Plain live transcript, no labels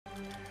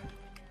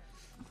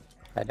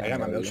I I got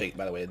my know you. milkshake,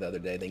 by the way, the other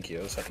day. Thank you.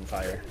 It was fucking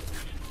fire.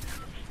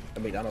 The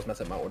McDonald's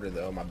messed up my order,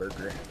 though, my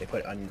burger. They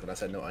put onions when I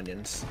said no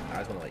onions. I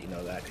just want to let you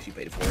know that because you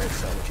paid for it,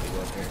 so I want you to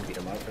go up there and beat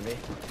them up for me.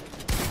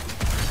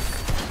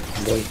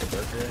 They, The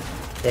burger.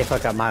 they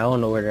fuck up my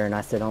own order and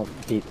I still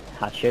don't beat.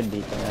 I should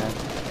beat for that.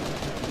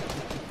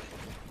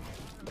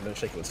 The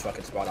milkshake was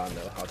fucking spot on,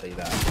 though. I'll tell you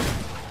that.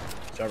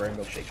 Strawberry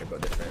milkshakes are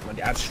both different. My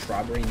dad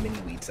strawberry mini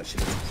wheats. That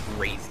shit is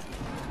crazy.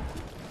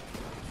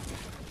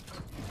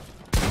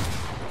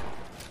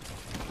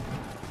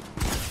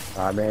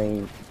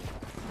 Strawberry.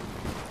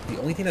 The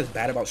only thing that's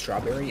bad about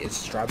strawberry is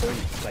strawberry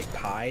like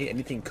pie,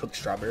 anything cooked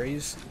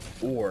strawberries,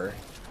 or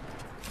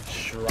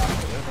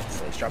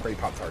strawberry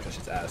Pop Tarts. That's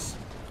just ass.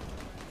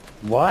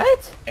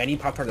 What? Any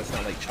Pop Tart that's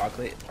not like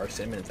chocolate or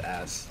cinnamon is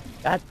ass.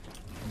 That.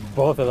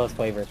 Both of those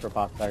flavors for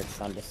Pop Tarts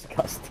sound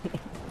disgusting.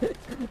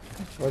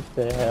 What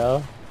the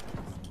hell?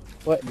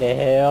 What the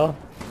hell?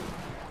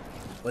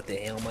 What the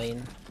hell,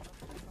 man? I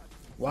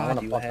Why want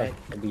do a you Pop have?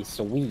 Tart to be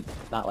sweet,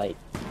 not like.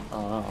 I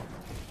don't know.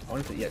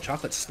 Honestly, yeah,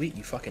 chocolate's sweet.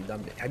 You fucking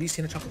dumb. Have you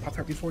seen a chocolate Pop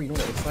Tart before? You know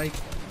what it looks like?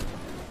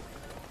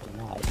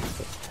 No, it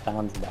just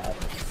sounds bad.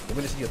 I'm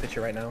gonna send you a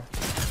picture right now.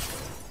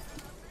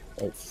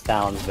 It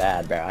sounds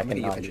bad, bro. I I'm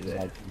gonna cannot get you a picture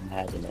even like,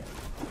 imagine it.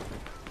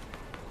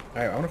 All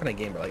right, I want to find a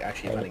game, bro. Like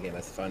actually find a game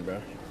that's fun,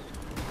 bro.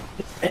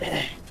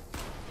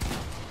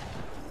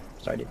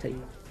 Sorry to tell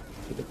you.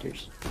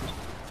 Pictures.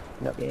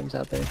 No games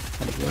out there.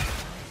 Kind of good.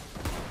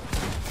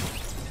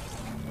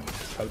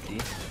 PUBG.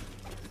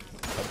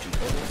 PUBG.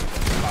 Oh,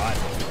 God.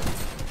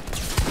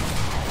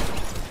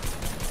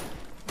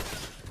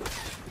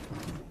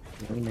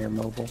 Wiener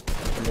Mobile.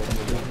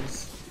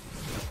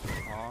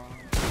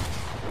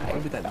 I want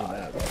to do that new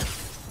map, bro.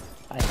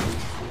 I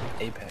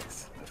hate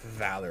Apex.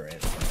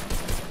 Valorant.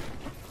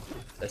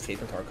 Escape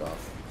from Tarkov.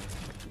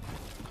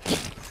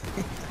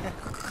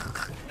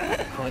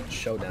 Hunt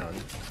Showdown.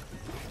 you.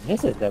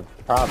 This is the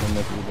problem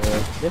with you,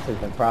 dude. This is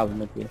the problem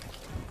with you.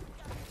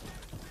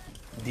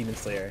 Demon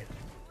Slayer.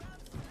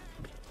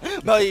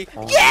 Melly,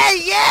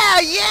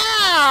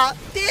 yeah!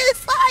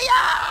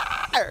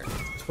 Desire!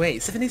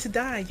 Wait, Symphony needs to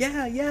die.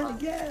 Yeah.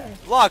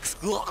 Lux,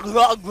 cock. I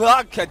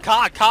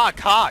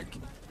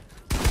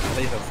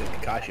think that's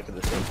Kakashi for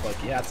the same fuck.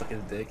 Yeah, suck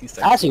his dick. He's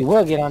I actually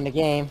will get on the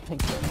game.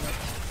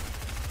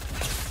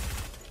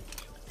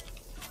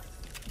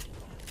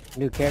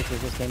 New character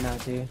just came out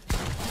too.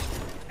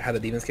 How the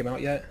demons came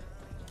out yet?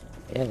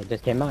 Yeah, it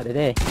just came out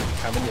today.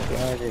 How many of 2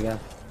 them? hours ago.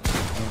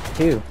 And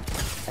 2.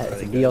 It's they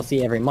a good?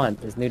 DLC every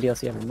month. There's new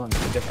DLC every month.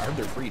 I heard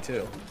they're free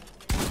too.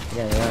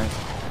 Yeah, they are.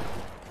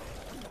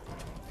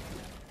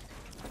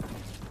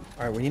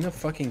 Alright, we need a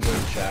fucking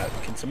game, chat.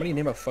 Can somebody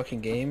name a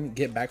fucking game?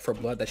 Get Back for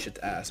Blood, that shit's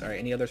ass. Alright,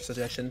 any other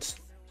suggestions?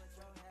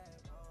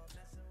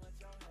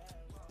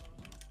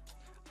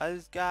 I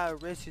just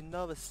got rich and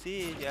never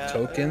see ya.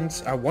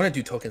 Tokens? I want to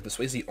do tokens, but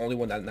Sway's the only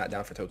one that's not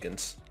down for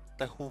tokens.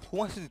 Like, who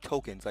wants to do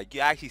tokens? Like, you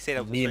actually say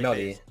that with Me and straight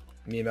Melody. face.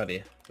 Me and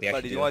Melody. We But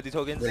actually do do. you want to do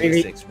tokens?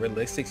 Realistics.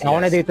 Realistics, I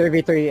want to yes. do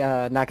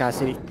 3v3 Knockout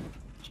City.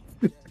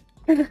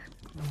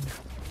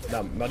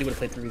 No, Melody would have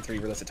played 3v3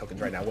 realistic tokens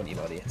right now, wouldn't you,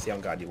 Melody? See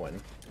on God you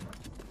won.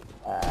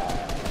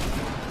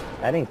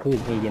 That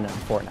includes me getting on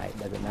Fortnite,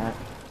 does it not?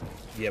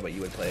 Yeah, but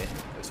you would play.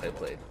 That's how you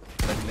played.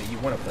 But you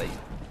want to play.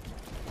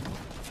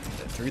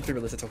 The 3v3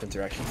 realistic tokens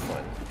are actually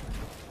fun.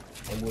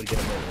 And we would get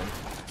a million.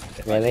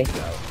 If we Really?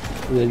 tweet out.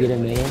 We'll get a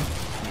million?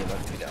 Me and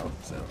Melody tweet out,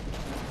 so.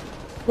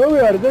 Well, we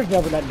are. There's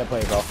never nothing to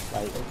play, bro.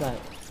 Like, it's not.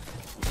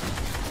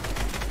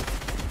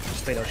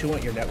 Just play, don't you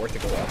want your net worth to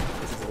go up?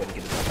 This is the way to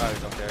get it Oh, done.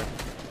 it's up there.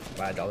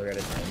 By a dollar at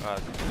a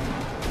time.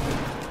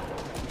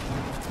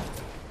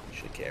 You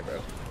should care, bro.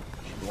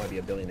 You want to be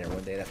a billionaire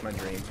one day. That's my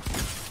dream.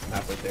 I'm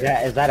halfway there.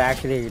 Yeah, is that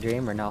actually your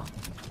dream or no?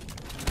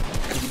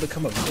 Could you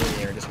become a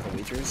billionaire just from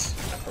wagers?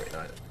 Probably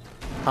not.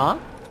 Huh?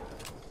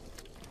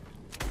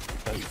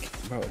 Like,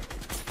 bro.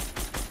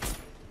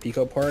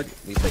 Pico Park,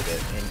 we played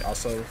it. And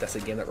also, that's a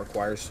game that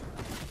requires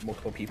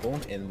multiple people,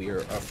 and we are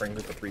a friend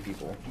group of 3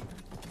 people.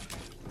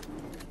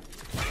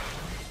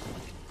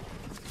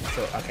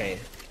 So, okay.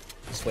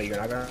 Sway, you're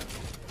not gonna...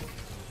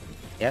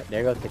 Yep,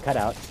 there goes the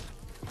cutout.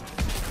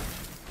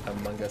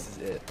 Among Us is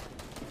it.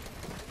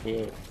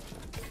 Yeah.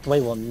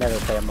 Sway will never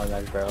play Among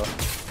Us, bro.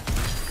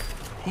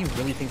 He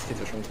really thinks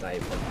kids are stream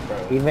tonight,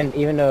 bro.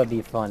 Even though it'd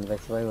be fun,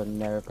 but Sway will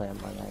never play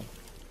Among Us.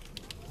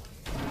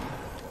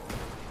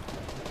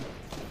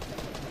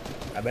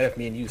 I bet if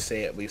me and you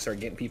say it, we start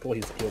getting people,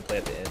 he'll play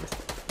at the end.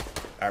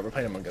 Alright, we're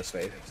playing Among Us,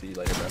 Sway. See you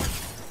later, bro.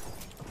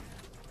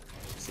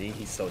 See,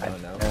 he's so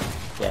done now.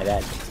 Yeah,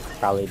 that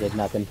probably did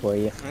nothing for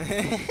you.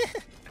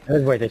 It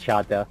was worth a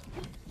shot, though.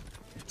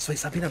 Sway,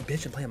 stop being a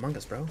bitch and play Among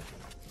Us, bro.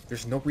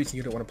 There's no reason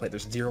you don't want to play.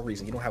 There's 0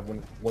 reason. You don't have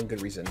one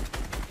good reason.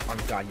 On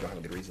God, you don't have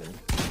a good reason.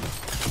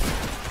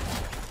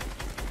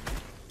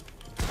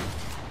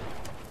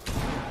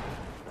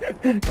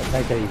 The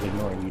fact that he's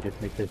ignoring you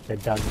just makes it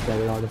dumb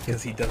better, honestly.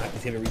 Because he doesn't have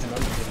a reason. Does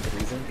he have a good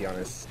reason? Be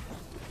honest.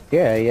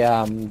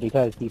 Yeah,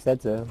 because he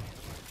said so.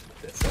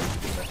 That's the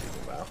best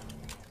reason. Wow.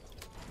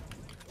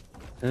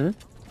 Hmm?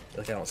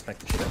 Like I don't smack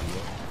the shit out of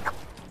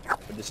you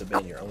for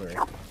disobeying your owner.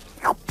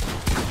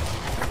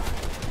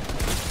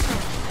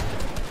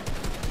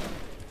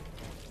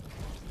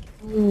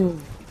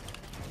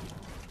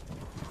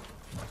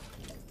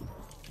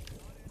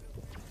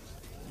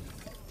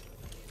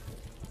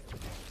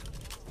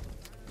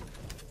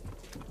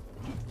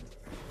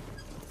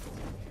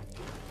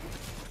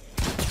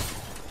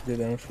 They're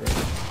down for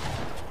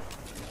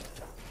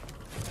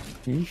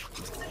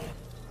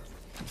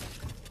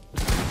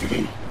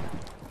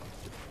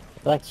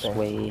Like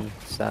Sway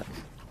sucks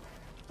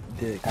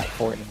Dick. at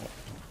Fortnite.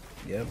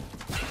 Yep.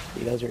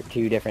 See, those are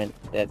two different.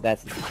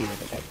 That's the two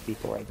different types of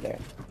people right there.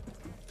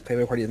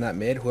 Playboy Cardi is not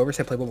mid. Whoever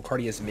said Playboy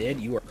Cardi is mid,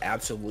 you are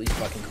absolutely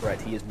fucking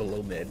correct. He is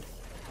below mid.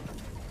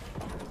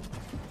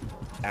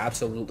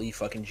 Absolutely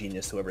fucking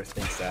genius. Whoever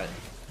thinks that.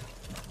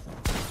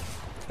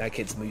 That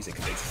kid's music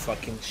is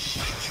fucking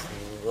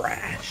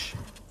trash.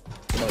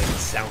 You know, it doesn't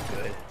sound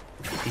good.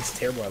 He's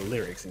terrible at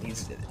lyrics, and he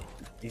just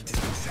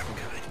doesn't sound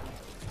good.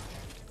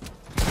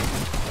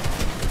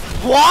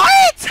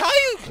 What? How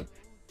you?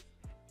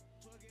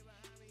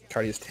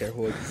 Cardi is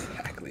terrible,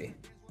 exactly.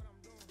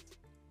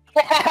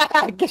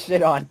 Get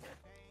shit on.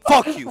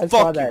 Fuck you, I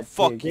saw fuck you, that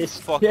fuck too. you, Get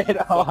fuck you, shit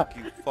fuck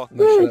you, fuck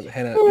No, you. shut up,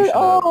 Hannah. Shit You shut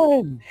up.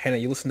 on. Hannah,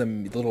 you listen to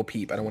Little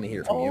Peep. I don't want to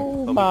hear it from you.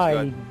 Oh Oh, my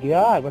God.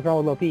 god, what's wrong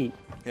with Lil Pete?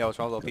 Yeah, what's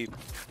wrong with little people?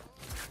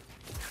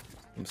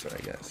 I'm sorry,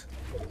 guys.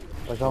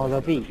 What's wrong with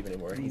Lil Peep Pete?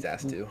 anymore. He's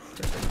asked to.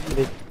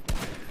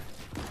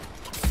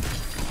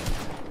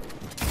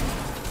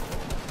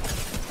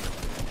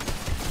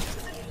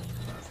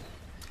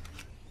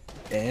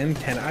 And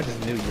Hannah, I just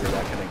knew you were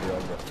that kind of girl,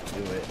 bro.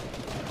 Do it.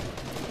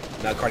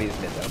 Now Cardi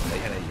is mid though.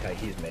 Like, Hannah,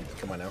 he's mid.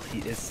 Come on now.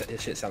 His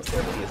shit sounds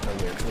terrible. He has no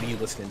lyrics. What are you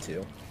listening to?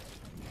 You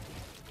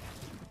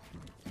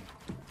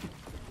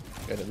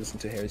gotta listen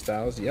to Harry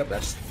Styles. Yep,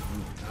 that's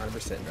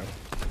 100%, bro.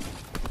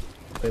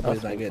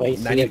 Playboy's not good.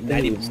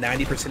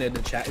 90% of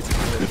the chat is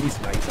he's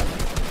nice.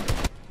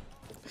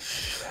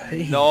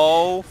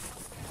 No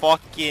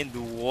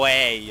fucking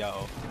way,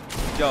 yo.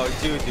 Yo,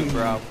 dude,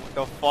 bro.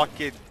 The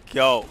fucking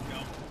go.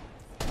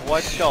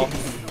 What the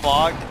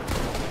fuck?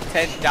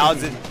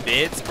 10,000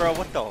 bits, bro?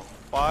 What the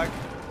fuck?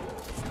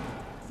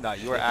 Nah,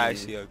 you are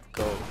actually a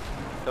goat.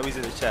 Nobody's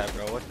in the chat,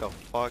 bro. What the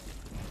fuck?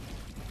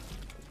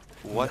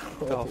 What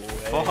the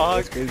fuck?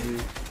 That's crazy.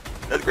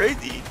 That's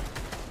crazy.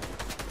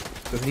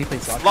 Doesn't he play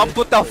soccer? Slump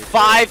with the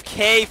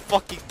 5K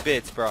fucking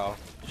bits, bro.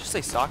 Did you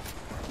say soccer?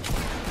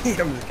 I'm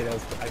just kidding.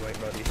 I like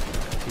buddy.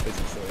 He plays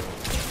silly.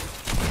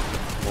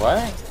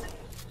 What?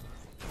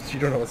 You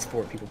don't know what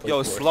sport people play.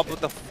 Yo, for. Slump with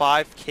the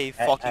 5K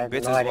I fucking have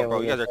bits no as idea well, bro.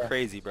 what You guys you're are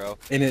crazy, bro.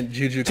 And then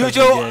Juju comes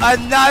Juju, again.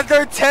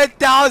 another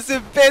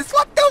 10,000 bits.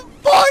 What the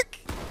fuck?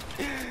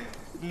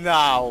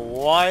 Nah,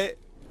 what?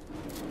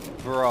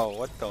 Bro,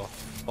 what the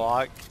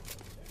fuck?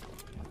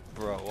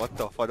 Bro, what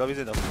the fuck? Nobody's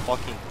in the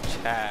fucking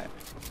chat.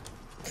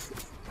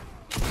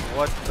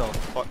 What the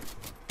fuck?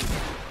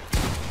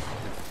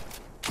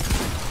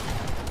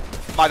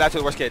 I died to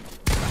the worst kid.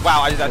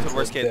 Wow, I just died to the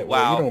worst kid.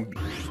 Wow.